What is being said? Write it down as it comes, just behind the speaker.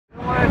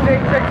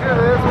take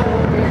pictures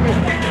of this.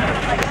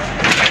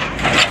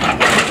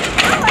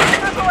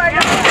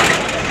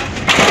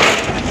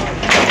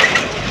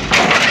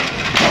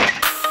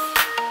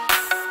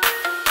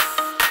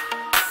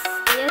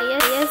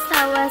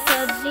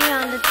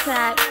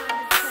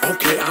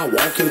 Okay, I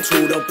walk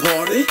into the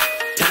party,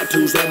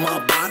 tattoos on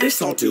my body,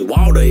 salty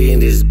water in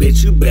this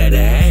bitch, you better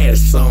ask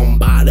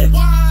somebody. She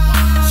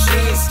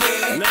ain't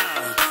scared, nah.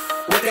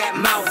 What that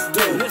mouth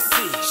do? Let's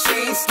see.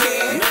 She ain't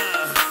scared,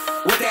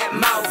 nah. What that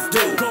mouth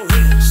do? Go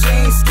ahead. She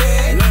ain't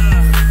scared,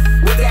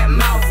 nah. What that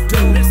mouth do?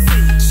 Let's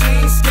see. She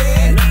ain't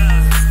scared,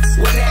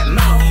 nah. What that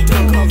mouth do?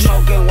 Come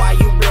choking while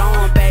you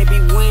blowing, baby,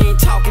 we ain't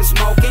talking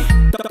smoking.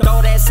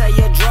 Throw that, say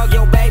you drug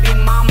your baby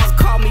mamas,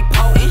 call me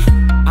potent.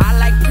 I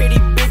like pretty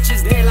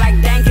bitches, they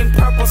like dank and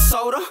purple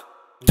soda.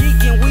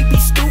 Geeking, we be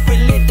stupid,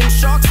 lit, them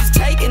sharks is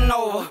taking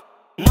over.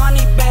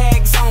 Money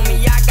bags on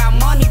me, I got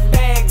money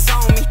bags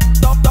on me.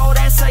 Throw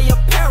that, say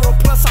apparel,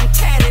 plus I'm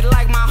tatted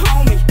like my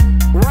homie.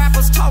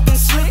 Rappers talking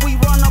slick, we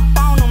run up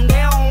on them,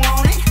 they don't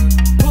want it.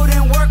 Put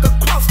in work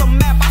across the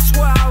map, I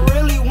swear I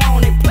really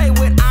want it. Play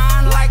with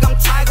iron like I'm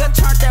Tiger,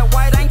 turn that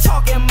white, ain't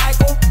talking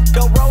Michael.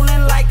 Go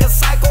rolling like a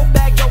psycho,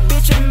 bag your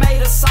bitch and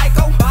made a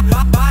psycho.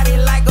 Body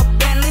like a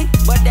Bentley,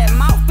 but that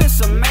mouth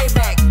is a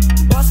Maybach.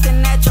 Busting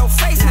at your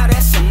face, now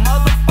that's a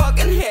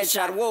motherfucking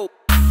headshot, whoa.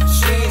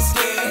 She ain't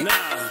scared,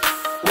 nah.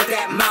 What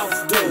that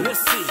mouth do? Let's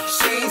see.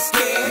 She ain't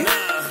scared,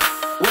 nah.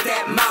 What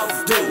that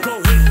mouth do? Go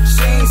ahead.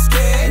 She ain't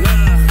scared,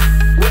 nah.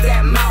 What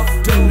that mouth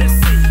do? Let's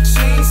see.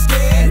 She ain't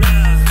scared,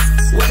 nah.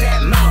 What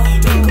that mouth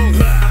do?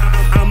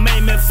 I'm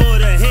aiming for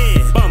the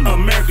head.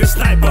 American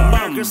sniper.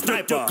 American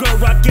sniper. Girl,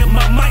 rockin'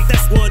 my mic,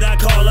 that's what I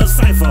call a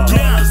cipher.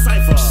 Yeah,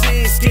 cipher.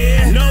 She ain't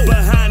scared, no.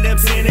 Behind them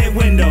tinted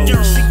windows.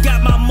 She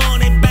got my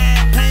money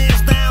bag,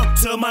 pants down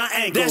to my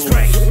ankles. That's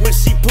right. When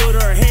she put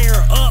her hair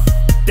up,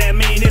 that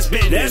mean it's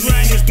business. That's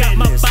right. She got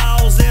my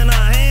balls in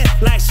her hand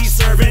like she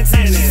serving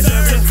tennis.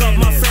 Took off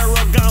my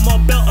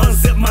Ferragamo belt,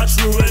 unzip my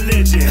true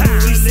religion.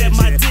 She said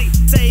my dick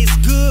tastes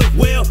good,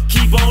 well,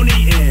 keep on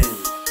eating.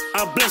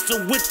 I blessed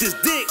her with this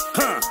dick,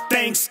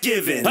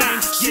 Thanksgiving.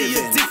 She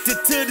addicted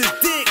to this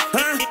dick,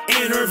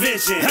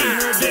 intervention.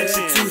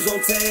 Tattoos on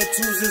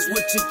tattoos is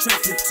what you're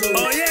attracted to.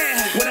 Oh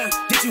yeah. When I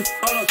get you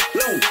all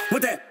alone,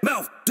 what that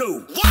mouth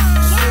do? She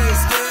ain't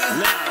scared,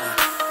 nah.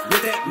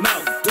 What that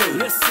mouth do?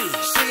 Let's see.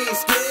 She ain't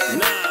scared,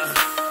 nah.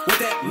 What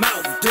that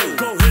mouth do?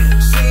 Go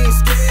ahead. She ain't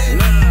scared,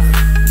 nah.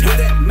 What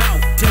that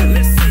mouth do?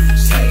 Let's see.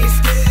 She ain't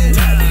scared,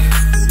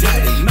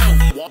 Daddy mouth.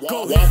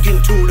 Walk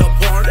into the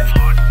party,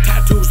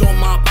 tattoos on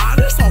my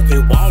body, salty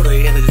water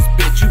in this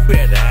bitch, you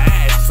better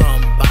ask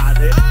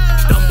somebody.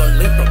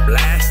 Stumbling from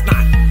last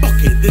night,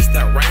 fuck it, this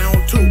that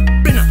round two.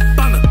 Been a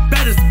find the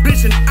baddest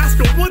bitch and ask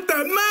her what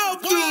that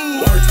mouth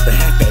do. Words to the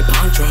happy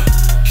Pancho,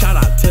 shout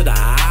out to the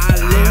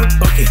island.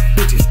 Fuck it,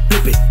 bitches,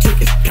 flip it,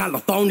 tickets,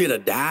 California to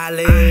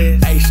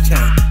Dallas,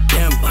 H-Town,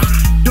 Denver,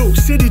 Duke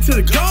City to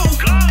the go.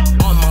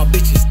 All my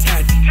bitches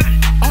tatted,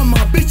 all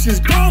my bitches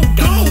go.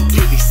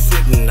 Titties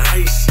sitting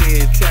nice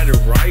shit, tatted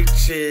right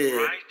shit.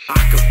 I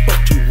can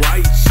fuck you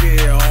right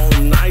shit,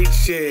 all night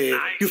shit.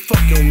 You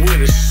fucking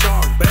with a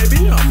shark,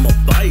 baby, I'm a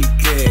bite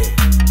it.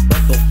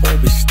 But before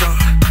we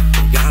start,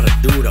 we gotta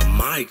do the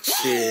mic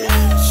shit.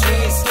 She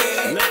ain't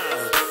scared,